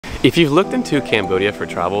If you've looked into Cambodia for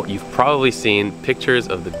travel, you've probably seen pictures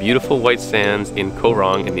of the beautiful white sands in Koh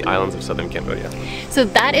Rong in the islands of Southern Cambodia. So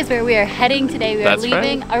that is where we are heading today. We are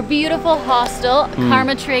leaving our beautiful hostel,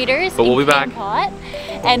 Karma Traders, but we'll be back.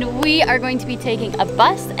 And we are going to be taking a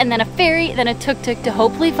bus and then a ferry, then a tuk-tuk to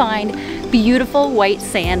hopefully find beautiful white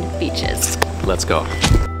sand beaches. Let's go.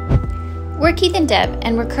 We're Keith and Deb,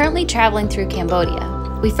 and we're currently traveling through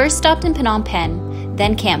Cambodia. We first stopped in Phnom Penh,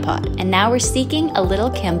 then Kampot, and now we're seeking a little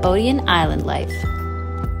Cambodian island life.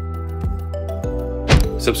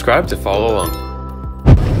 Subscribe to follow along.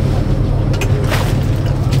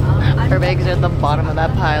 Our bags are at the bottom of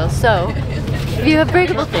that pile, so if you have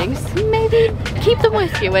breakable things, maybe keep them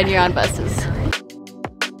with you when you're on buses.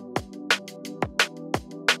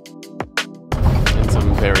 And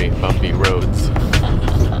some very bumpy roads.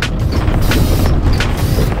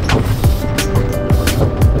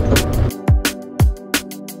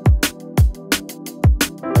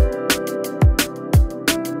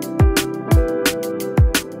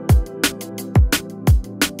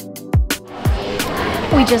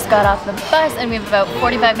 We just got off the bus and we have about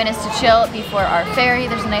 45 minutes to chill before our ferry.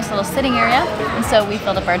 There's a nice little sitting area, and so we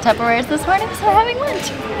filled up our Tupperwares this morning, so we're having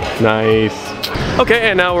lunch. Nice. Okay,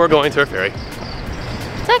 and now we're going to our ferry.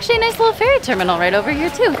 It's actually a nice little ferry terminal right over here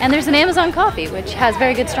too, and there's an Amazon coffee, which has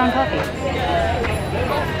very good strong coffee.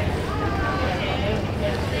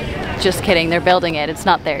 Just kidding, they're building it. It's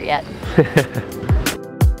not there yet.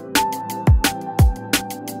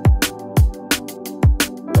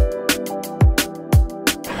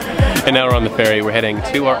 And now we're on the ferry. We're heading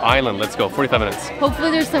to our island. Let's go. 45 minutes.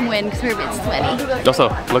 Hopefully there's some wind because we're a bit sweaty. Also,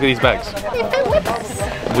 look at these bags. They fit with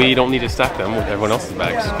us. We don't need to stack them with everyone else's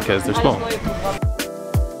bags because they're small. Let's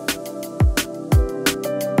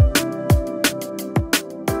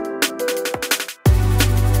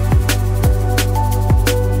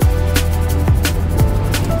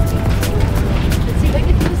see if I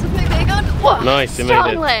can do this with my bag on. Whoa, nice, you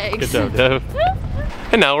made it. Legs. Good job, Dev.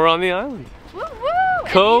 And now we're on the island.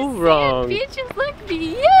 Koh Rong. Beaches look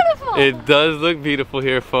beautiful. It does look beautiful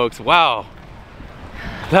here, folks. Wow.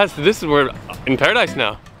 This is we're in paradise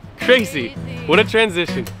now. Crazy. What a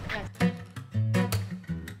transition.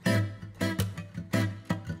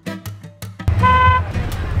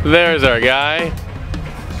 There's our guy.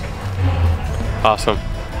 Awesome.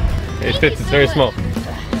 It fits, it's very small.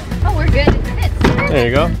 Oh, we're good. It fits. There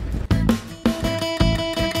you go.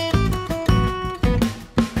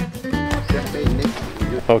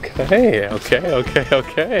 Okay.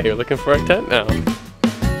 You're looking for a tent now.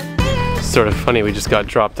 It's sort of funny, we just got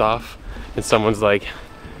dropped off in someone's like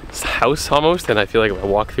house almost, and I feel like I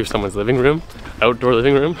walk through someone's living room, outdoor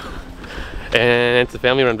living room, and it's a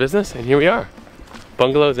family run business, and here we are.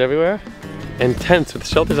 Bungalows everywhere, and tents with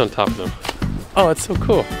shelters on top of them. Oh, it's so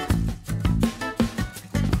cool.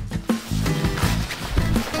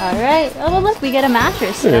 Alright, oh well, look, we get a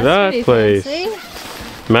mattress. Look at that place.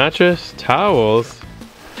 Fancy. Mattress, towels,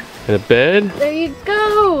 and a bed. There you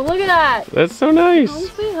go, look at that. That's so nice. Home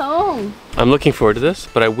sweet home. I'm looking forward to this,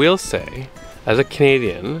 but I will say, as a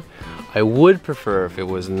Canadian, I would prefer if it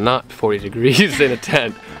was not 40 degrees in a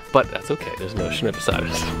tent, but that's okay, there's an ocean right beside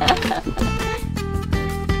us.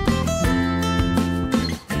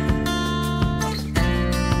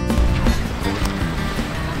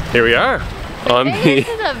 Here we are on the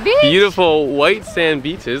beautiful white sand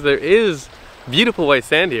beaches. There is beautiful white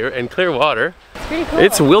sand here and clear water. It's pretty cool.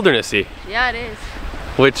 It's wildernessy. Yeah, it is.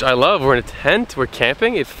 Which I love. We're in a tent, we're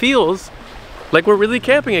camping. It feels like we're really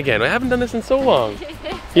camping again. I haven't done this in so long.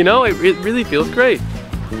 You know, it really feels great. So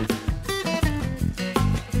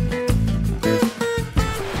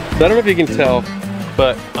I don't know if you can tell,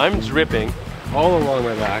 but I'm dripping all along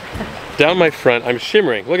my back, down my front. I'm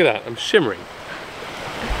shimmering. Look at that, I'm shimmering.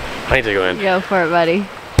 I need to go in. Go for it, buddy.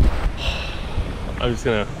 I'm just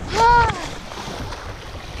gonna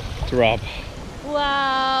drop.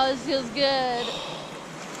 Wow, this feels good.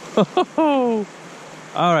 Oh,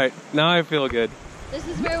 all right, now I feel good. This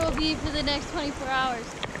is where we'll be for the next 24 hours.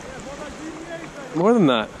 More than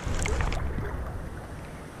that.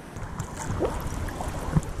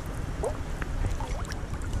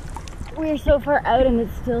 We're so far out and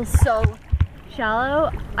it's still so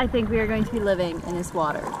shallow. I think we are going to be living in this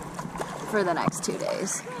water for the next 2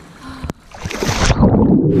 days.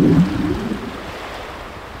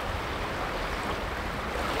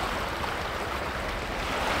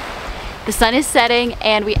 The sun is setting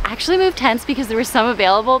and we actually moved tents because there were some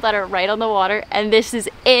available that are right on the water, and this is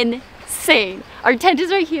insane. Our tent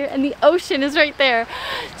is right here and the ocean is right there.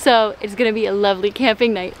 So it's gonna be a lovely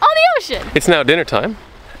camping night on the ocean. It's now dinner time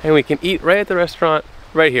and we can eat right at the restaurant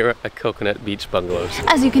right here at Coconutbeach Bungalows.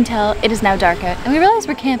 As you can tell, it is now dark out, and we realize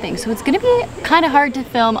we're camping, so it's gonna be kind of hard to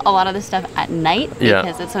film a lot of this stuff at night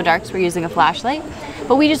because it's so dark, so we're using a flashlight.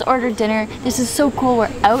 But we just ordered dinner. This is so cool.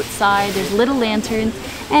 We're outside, there's little lanterns,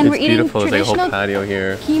 and we're eating beautiful. There's traditional like a whole patio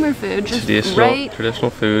here. Khmer food, just Traditional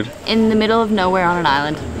food. in the middle of nowhere on an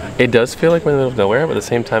island. It does feel like we're in the middle of nowhere, but at the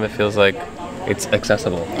same time it feels like it's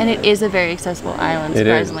accessible. And it is a very accessible island,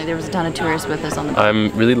 surprisingly. There was a ton of tourists with us on the boat.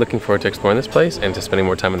 I'm really looking forward to exploring this place and to spending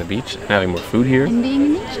more time on the beach and having more food here. And being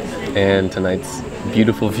in nature. And tonight's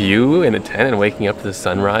beautiful view in a tent and waking up to the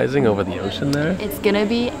sun rising over the ocean there. It's gonna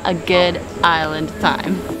be a good island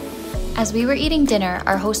time. As we were eating dinner,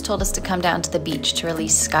 our host told us to come down to the beach to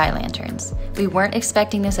release sky lanterns. We weren't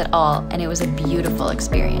expecting this at all, and it was a beautiful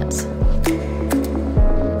experience.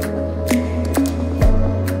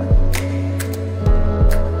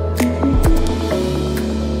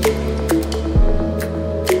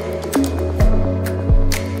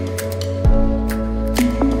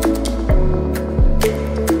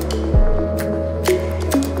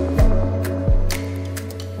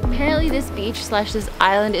 This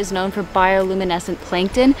island is known for bioluminescent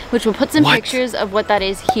plankton, which we'll put some pictures of what that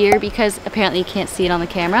is here because apparently you can't see it on the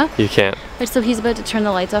camera. You can't. But so he's about to turn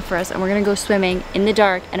the lights off for us and we're gonna go swimming in the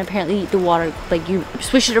dark, and apparently the water, like you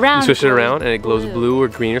swish it around. You swish it around and it glows blue or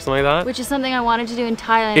green or something like that. Which is something I wanted to do in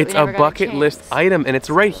Thailand. It's a bucket list item and it's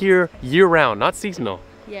right here year round, not seasonal.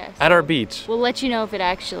 Yes. At our beach. We'll let you know if it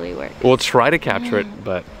actually works. We'll try to capture it,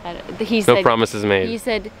 but no promises made. He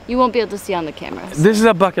said you won't be able to see on the camera. So. This is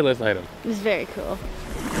a bucket list item. It's very cool.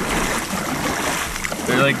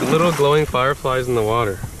 They're like little glowing fireflies in the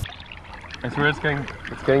water. I swear it's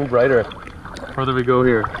getting brighter the further we go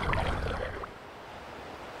here.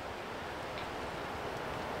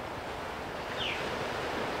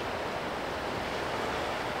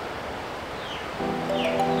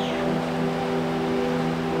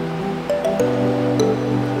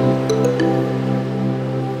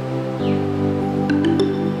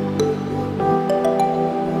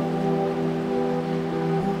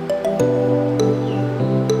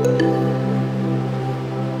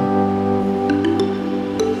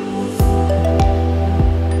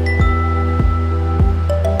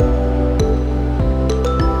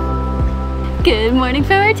 Good morning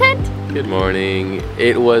from our tent. Good morning.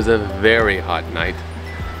 It was a very hot night.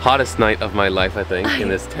 Hottest night of my life, I think, in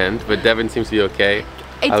this tent. But Devin seems to be okay.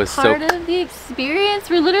 It's part of the experience.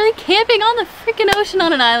 We're literally camping on the freaking ocean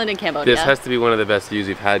on an island in Cambodia. This has to be one of the best views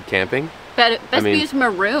we've had camping. Best views from a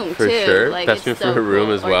room, for too. Sure. Like, best view from a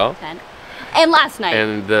room as well. And last night.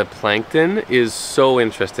 And the plankton is so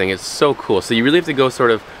interesting. It's so cool. So you really have to go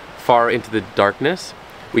sort of far into the darkness.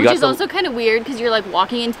 Which is also kind of weird because you're like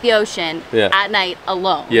walking into the ocean at night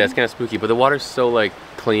alone. Yeah, it's kind of spooky, but the water's so like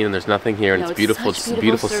clean and there's nothing here and it's beautiful. It's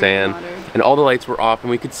beautiful sand. And all the lights were off and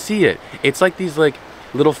we could see it. It's like these like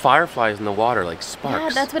little fireflies in the water, like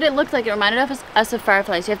sparks. Yeah, that's what it looked like. It reminded us of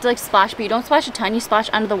fireflies. You have to like splash, but you don't splash a ton. You splash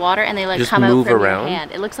under the water and they like come out from your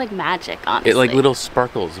hand. It looks like magic, honestly. It like little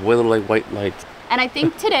sparkles, little like white lights. And I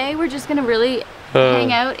think today we're just gonna really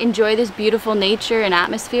hang out, enjoy this beautiful nature and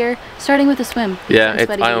atmosphere, starting with a swim. Yeah,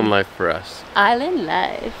 it's island life for us. Island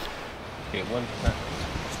life. Okay,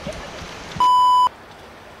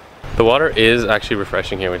 the water is actually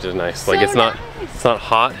refreshing here, which is nice. So like it's not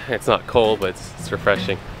hot, it's not cold, but it's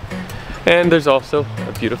refreshing. And there's also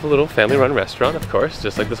a beautiful little family-run restaurant, of course,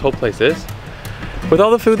 just like this whole place is, with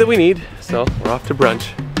all the food that we need. So we're off to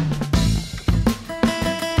brunch.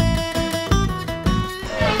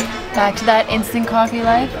 Back to that instant coffee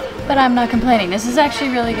life, but I'm not complaining. This is actually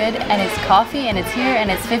really good, and it's coffee, and it's here, and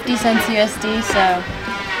it's 50 cents USD, so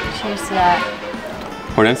cheers to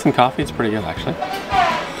that. For an instant coffee, it's pretty good, actually.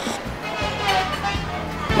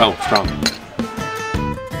 Oh, strong.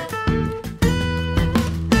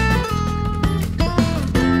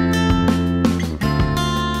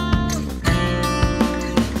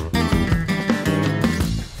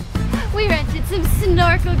 We rented some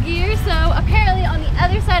snorkel gear, so apparently on the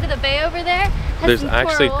other side of the bay over there there's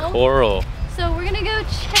actually coral. So we're gonna go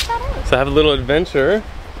check that out. So have a little adventure.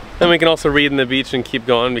 Then we can also read in the beach and keep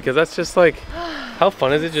going, because that's just like, how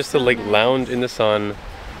fun is it just to like lounge in the sun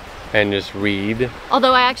and just read?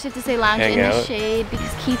 Although I actually have to say lounge in out. The shade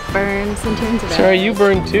because Keith burns and turns it Sorry, you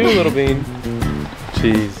burn too, little bean.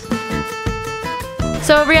 Jeez.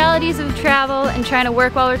 So realities of travel and trying to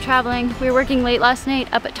work while we're traveling. We were working late last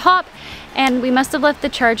night up at top and we must have left the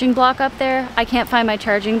charging block up there. I can't find my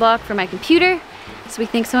charging block for my computer, so we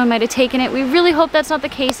think someone might have taken it. We really hope that's not the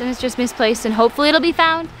case and it's just misplaced, and hopefully it'll be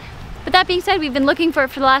found. But that being said, we've been looking for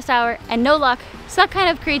it for the last hour and no luck. So that kind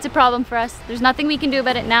of creates a problem for us. There's nothing we can do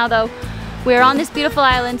about it now though. We're on this beautiful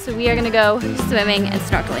island, so we are gonna go swimming and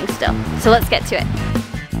snorkeling still. So let's get to it.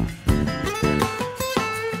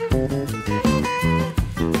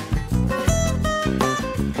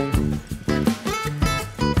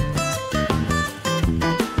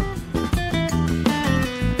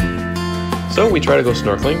 So we tried to go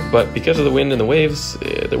snorkeling, but because of the wind and the waves,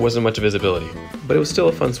 there wasn't much visibility. But it was still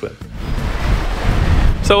a fun swim.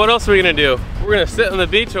 So what else are we gonna do? We're gonna sit on the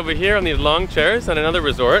beach over here on these long chairs at another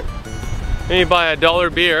resort. Maybe buy $1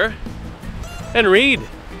 beer and read.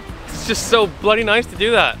 It's just so bloody nice to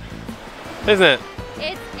do that, isn't it?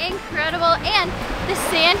 It's incredible, and the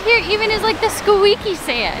sand here even is like the squeaky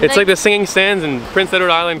sand. It's like the singing sands in Prince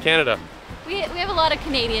Edward Island, Canada. We have a lot of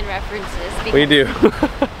Canadian references. We do.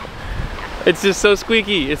 It's just so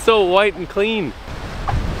squeaky. It's so white and clean.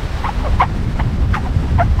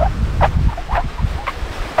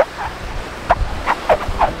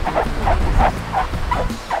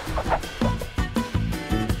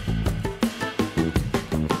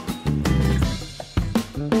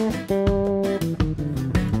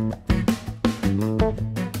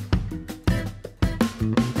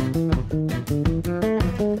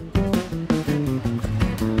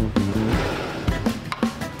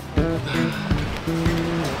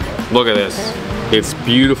 Look at this. It's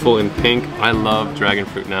beautiful and pink. I love dragon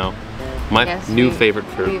fruit now. My new favorite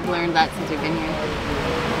fruit. We've learned that since we've been here.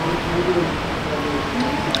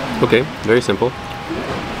 Okay, very simple.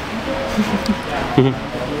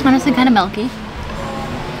 Honestly, kind of milky.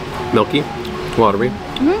 Milky, watery.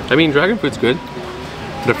 I mean, dragon fruit's good,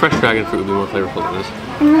 but a fresh dragon fruit would be more flavorful than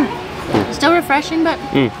this. Still refreshing, but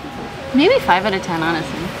maybe 5 out of 10,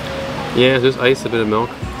 honestly. Yeah, just ice, a bit of milk.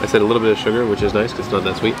 I said a little bit of sugar, which is nice because it's not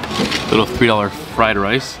that sweet. Little $3 fried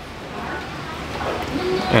rice.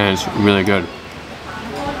 And it's really good.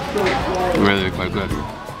 Really quite good.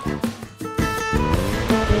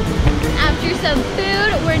 After some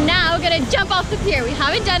food, we're now gonna jump off the pier. We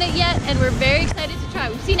haven't done it yet, and we're very excited to try.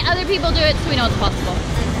 We've seen other people do it, so we know it's possible.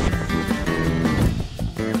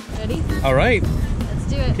 Ready? All right. Let's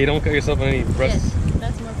do it. Okay, don't cut yourself on any breasts. Yes,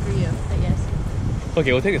 that's more for you, but yes.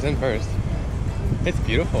 Okay, we'll take this in first. It's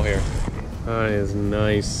beautiful here. That is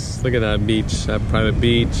nice. Look at that beach, that private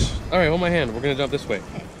beach. All right, hold my hand. We're gonna jump this way.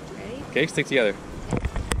 Okay, ready? Okay, stick together.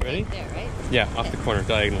 Ready? There, right? Yeah, off the corner,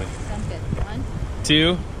 diagonally. Sounds good. 1,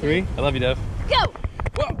 2, 3. I love you, Dev. go!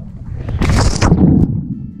 Whoa!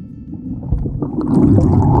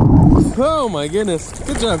 Oh my goodness.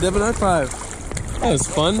 Good job, Devin. High five. That was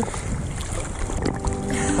fun.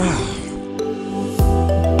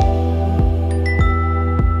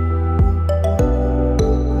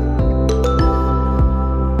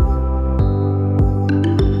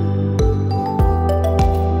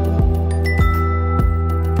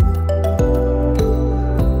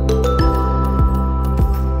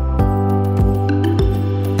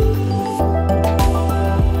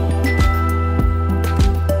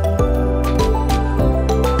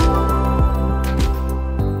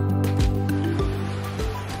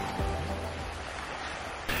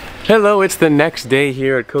 Hello, it's the next day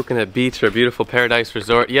here at Coconut Beach, our beautiful paradise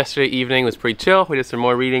resort. Yesterday evening was pretty chill. We did some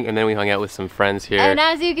more reading and then we hung out with some friends here. And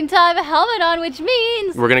as you can tell, I have a helmet on, which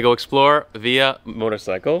means we're gonna go explore via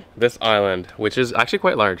motorcycle this island, which is actually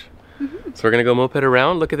quite large. So we're gonna go moped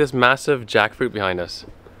around. Look at this massive jackfruit behind us.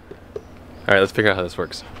 All right, let's figure out how this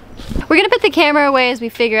works. we're gonna put the camera away as we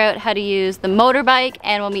figure out how to use the motorbike,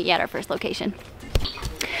 and we'll meet you at our first location.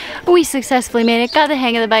 We successfully made it, got the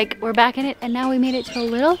hang of the bike, we're back in it, and now we made it to a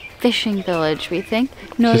little fishing village, we think.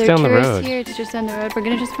 No other tourists here, it's just down the road. We're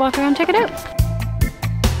gonna just walk around and check it out.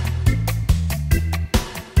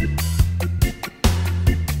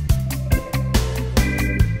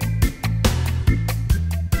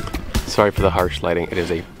 Sorry for the harsh lighting. It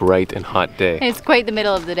is a bright and hot day. It's quite the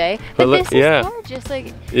middle of the day, but look, this is gorgeous. Like,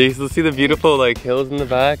 you can see the beautiful hills in the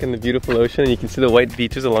back and the beautiful ocean, and you can see the white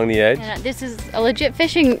beaches along the edge. And this is a legit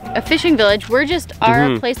fishing village. We're just,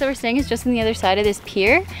 our place that we're staying is just on the other side of this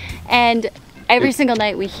pier, and every single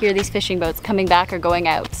night we hear these fishing boats coming back or going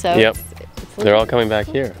out. So yep, they're all coming back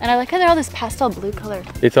here. And I like how they're all this pastel blue color.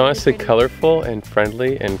 It's honestly colorful and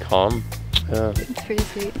friendly and calm. It's pretty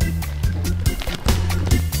sweet.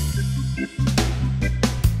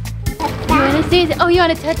 You want to see it? Oh, you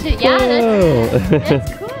want to touch it? Yeah,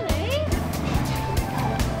 that's cool, eh?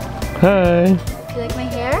 Hi. Do you like my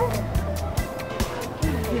hair?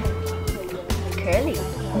 It's curly.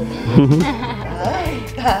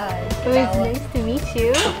 Hi. It was nice to meet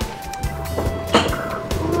you.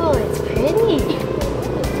 Oh, it's pretty.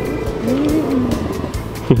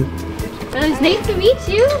 It was nice to meet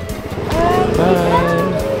you.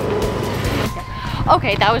 Bye.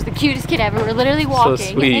 Okay, that was the cutest kid ever. We're literally walking,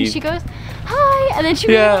 So sweet. and she goes, hi, and then she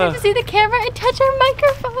really wanted to see the camera and touch our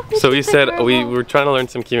microphone. So we said we were trying to learn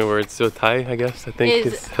some Khmer words. So Thai, I guess, I think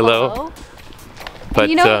is hello. But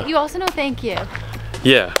you know, you also know thank you.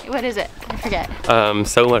 Yeah. What is it? I forget.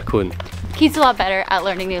 Saumar kun. Keith's a lot better at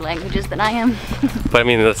learning new languages than I am. But I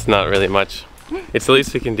mean, that's not really much. It's the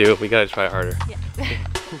least we can do. We gotta try harder. Yeah.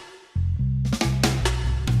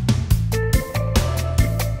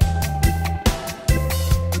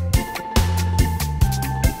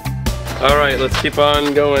 All right, let's keep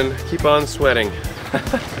on going. Keep on sweating.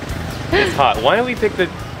 It's hot. Why don't we pick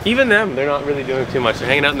even them, they're not really doing too much. They're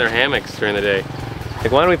hanging out in their hammocks during the day.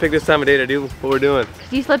 Like, why don't we pick this time of day to do what we're doing?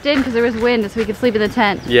 You slept in because there was wind, so we could sleep in the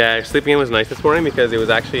tent. Yeah, sleeping in was nice this morning because it was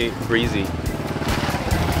actually breezy.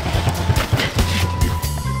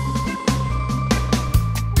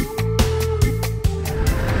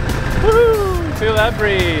 Woo! Feel that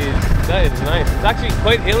breeze. That is nice. It's actually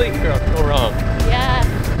quite hilly here on Koh Rong. Yeah.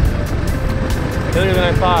 Hillier than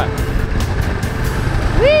I thought.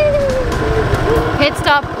 Woo! Pit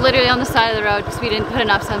stop literally on the side of the road because we didn't put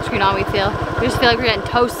enough sunscreen on, we just feel like we're getting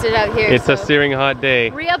toasted out here. It's a searing hot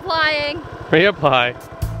day. Reapplying. Reapply.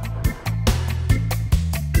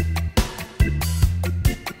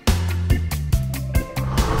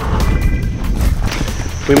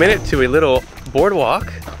 We made it to a little boardwalk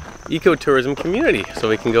ecotourism community so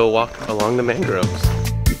we can go walk along the mangroves.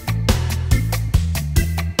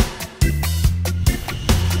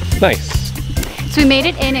 Nice. So we made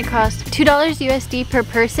it in. It cost $2 USD per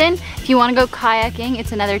person. If you want to go kayaking,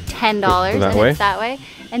 it's another $10. That way? It's that way.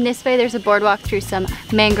 And this way there's a boardwalk through some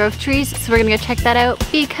mangrove trees. So we're gonna go check that out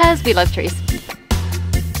because we love trees.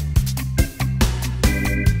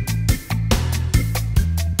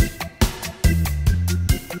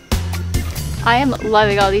 I am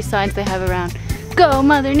loving all these signs they have around. Go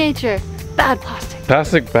Mother Nature, bad plastic.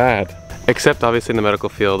 Plastic bad. Except obviously in the medical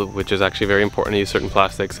field, which is actually very important to use certain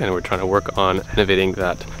plastics, and we're trying to work on innovating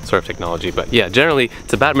that sort of technology. But yeah, generally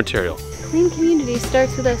it's a bad material. Clean community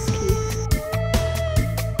starts with us, Keith.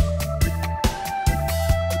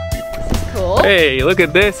 This is cool. Hey, look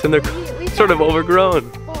at this, and they're sort of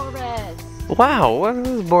overgrown. Forest. Wow, what is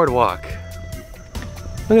this boardwalk?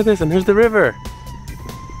 Look at this, and there's the river.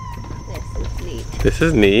 This is neat. This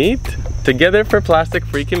is neat. Together for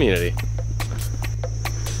plastic-free community.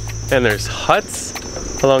 And there's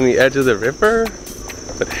huts along the edge of the river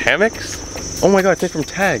with hammocks. Oh my god, it's made from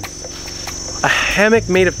tags. A hammock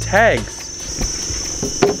made of tags.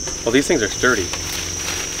 Well, these things are sturdy.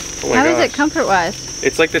 Oh my How gosh. is it comfort-wise?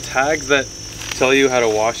 It's like the tags that tell you how to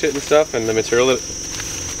wash it and stuff, and the material that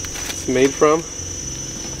it's made from.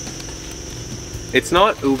 It's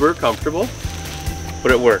not uber comfortable,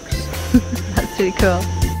 but it works. That's pretty cool.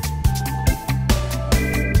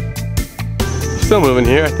 Still moving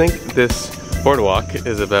here. I think this boardwalk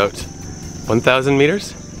is about 1,000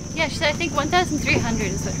 meters. Yeah, she said I think 1,300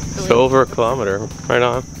 is what I believe. So over a kilometer, right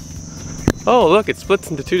on. Oh look, it splits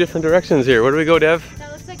into two different directions here. Where do we go, Dev?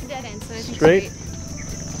 That looks like a dead end, so I think Straight?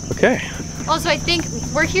 Okay. Also, I think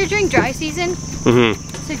we're here during dry season. Mm-hmm.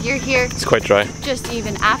 So if you're here It's quite dry. just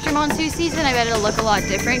even after monsoon season, I bet it'll look a lot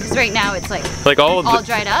different because right now it's like all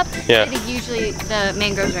dried up. Yeah. I think usually the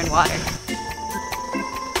mangroves are in water.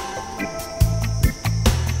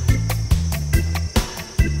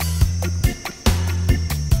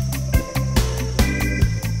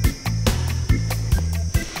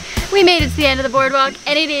 We made it to the end of the boardwalk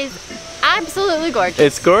and it is absolutely gorgeous.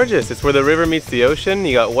 It's gorgeous. It's where the river meets the ocean.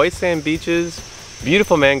 You got white sand beaches,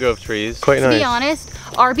 beautiful mangrove trees. Quite nice. To be honest,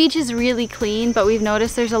 our beach is really clean, but we've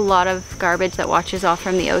noticed there's a lot of garbage that washes off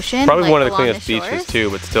from the ocean. Probably like one of the along cleanest beaches too,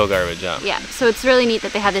 but still garbage, yeah. Yeah, so it's really neat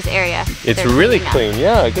that they have this area. It's really clean,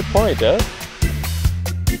 yeah, good point, Dad.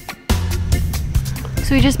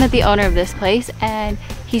 So we just met the owner of this place and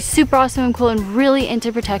he's super awesome and cool and really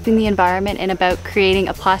into protecting the environment and about creating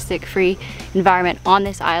a plastic-free environment on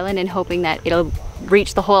this island and hoping that it'll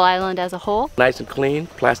reach the whole island as a whole. Nice and clean,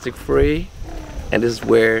 plastic-free, and this is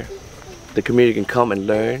where the community can come and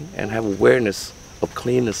learn and have awareness of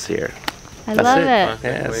cleanness here. I That's love it.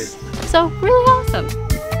 it. Yes. So really awesome.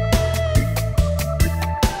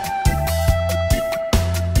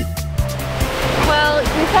 Well,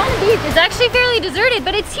 we found a beach. It's actually fairly deserted,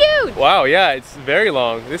 but it's huge. Wow, yeah, it's very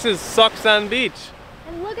long. This is Soksan Beach.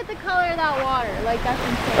 And look at the color of that water. Like, that's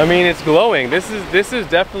insane. I mean, it's glowing. This is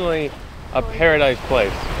definitely a paradise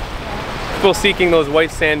place. People seeking those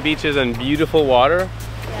white sand beaches and beautiful water.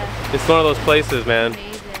 Yeah. It's one of those places, man.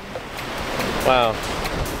 Amazing. Wow.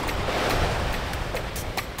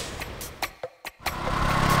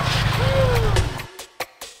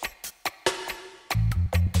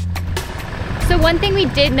 So one thing we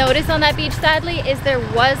did notice on that beach, sadly, is there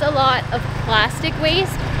was a lot of plastic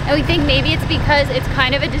waste. And we think maybe it's because it's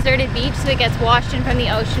kind of a deserted beach, so it gets washed in from the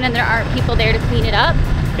ocean and there aren't people there to clean it up.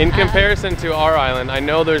 In comparison to our island, I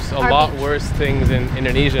know there's a lot worse things in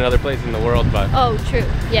Indonesia and other places in the world, but... Oh, true.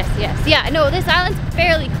 Yes, yes. Yeah, no, this island's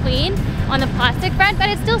fairly clean on the plastic front, but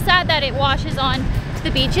it's still sad that it washes on to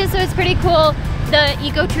the beaches, so it's pretty cool. The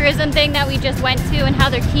ecotourism thing that we just went to and how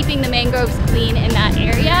they're keeping the mangroves clean in that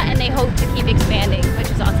area, and they hope to keep expanding, which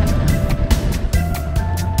is awesome.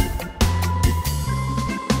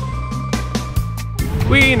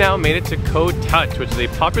 We now made it to Koh Touch, which is a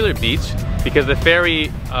popular beach because the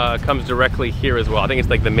ferry comes directly here as well. I think it's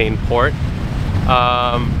like the main port.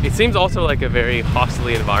 It seems also like a very hostile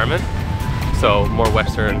environment. So more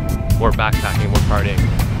Western, more backpacking, more partying.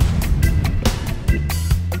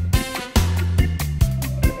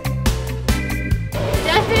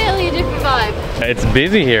 Definitely a different vibe. It's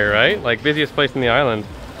busy here, right? Like busiest place in the island.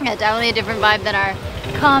 Yeah, definitely a different vibe than our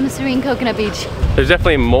calm, serene Coconut Beach. There's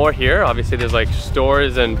definitely more here. Obviously there's like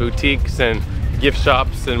stores and boutiques and gift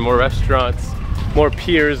shops and more restaurants, more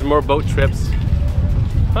piers, more boat trips.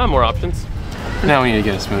 More options. Now we need to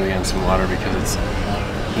get a smoothie and some water because it's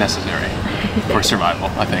necessary for survival,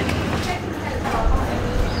 I think.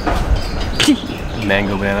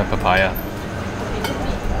 Mango, banana, papaya.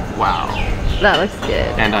 Wow. That looks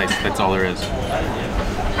good. And ice, that's all there is.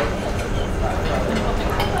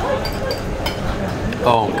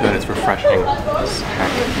 Oh, good, it's refreshing. Nice.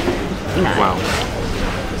 Wow.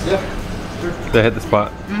 Did I hit the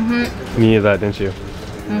spot? Mm-hmm. You needed that, didn't you?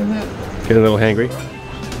 Mm-hmm. Get a little hangry?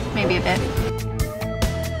 Maybe a bit.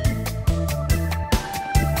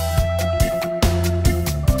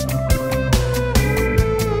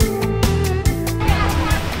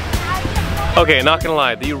 Okay, not gonna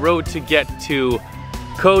lie, the road to get to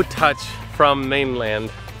Koh Touch from mainland,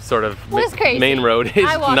 sort of crazy. main road, is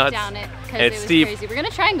I walked nuts. down it because It's it was steep. crazy. We're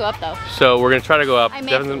gonna try and go up though. So we're gonna try to go up. I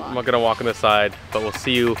may have to Definitely walk. not gonna walk on the side, but we'll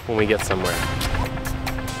see you when we get somewhere.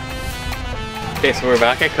 Okay, so we're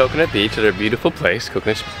back at Coconut Beach at our beautiful place,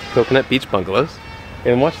 Coconutbeach Bungalows.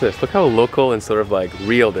 And watch this, look how local and sort of like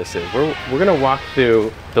real this is. We're gonna walk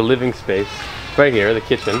through the living space right here, the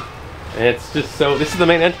kitchen. And it's just so, this is the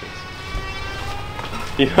main entrance.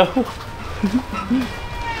 You know?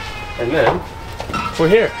 And then we're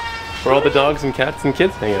here, where all the dogs and cats and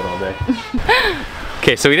kids hang out all day.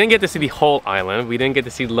 Okay, so we didn't get to see the whole island. We didn't get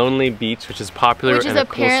to see Lonely Beach, which is popular and a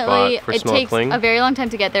cool spot for it snorkeling. takes a very long time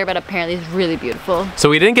to get there, but apparently it's really beautiful. So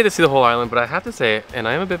we didn't get to see the whole island, but I have to say, and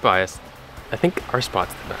I am a bit biased, I think our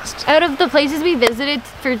spot's the best. Out of the places we visited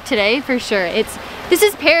for today, for sure, this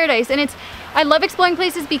is paradise, and I love exploring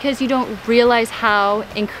places because you don't realize how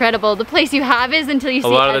incredible the place you have is until you see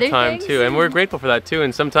other things. A lot of the time too, and we're grateful for that too.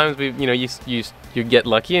 And sometimes we, you know, you get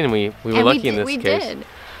lucky, and we were lucky in this case. We did.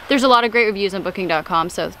 There's a lot of great reviews on Booking.com,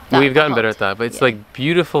 so we've gotten better at that. But it's like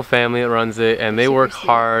beautiful family that runs it, and they work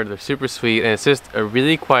hard. They're super sweet, and it's just a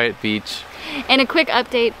really quiet beach. And a quick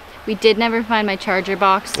update. We did never find my charger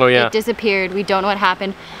box. Oh yeah. It disappeared. We don't know what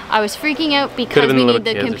happened. I was freaking out because we need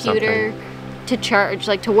the computer to charge,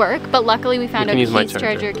 like to work, but luckily we found out Keith's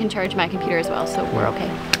charger can charge my computer as well, so we're okay.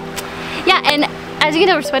 Yeah, and as you can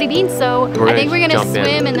tell, we're sweaty beans, so I think we're gonna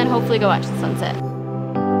swim and then hopefully go watch the sunset.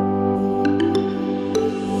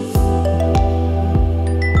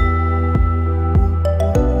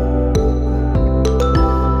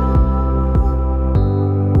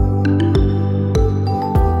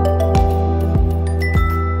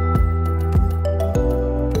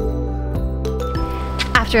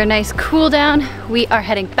 After a nice cool down, we are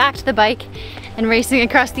heading back to the bike and racing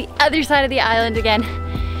across the other side of the island again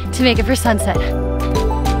to make it for sunset.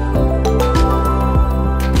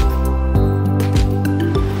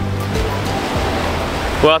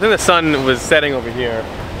 Well, I think the sun was setting over here.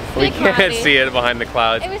 We can't see it behind the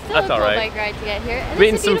clouds. It was still That's a cool alright. bike ride to get here. And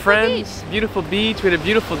Meeting some friends, beautiful beach, we had a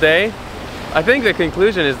beautiful day. I think the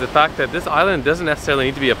conclusion is the fact that this island doesn't necessarily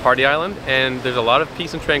need to be a party island, and there's a lot of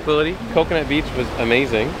peace and tranquility. Coconut Beach was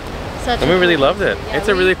amazing, and we really loved it. Yeah, it's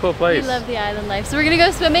a really cool place. We love the island life. So we're gonna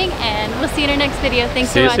go swimming, and we'll see you in our next video.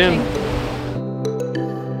 Thanks for watching. Soon.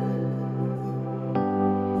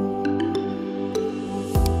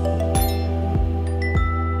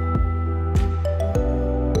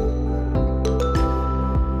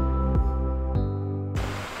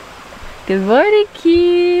 Good morning,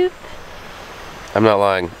 Keith. I'm not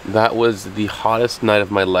lying. That was the hottest night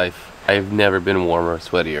of my life. I've never been warmer,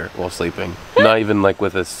 sweatier while sleeping. Not even like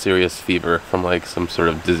with a serious fever from like some sort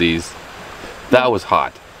of disease. That was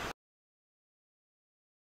hot.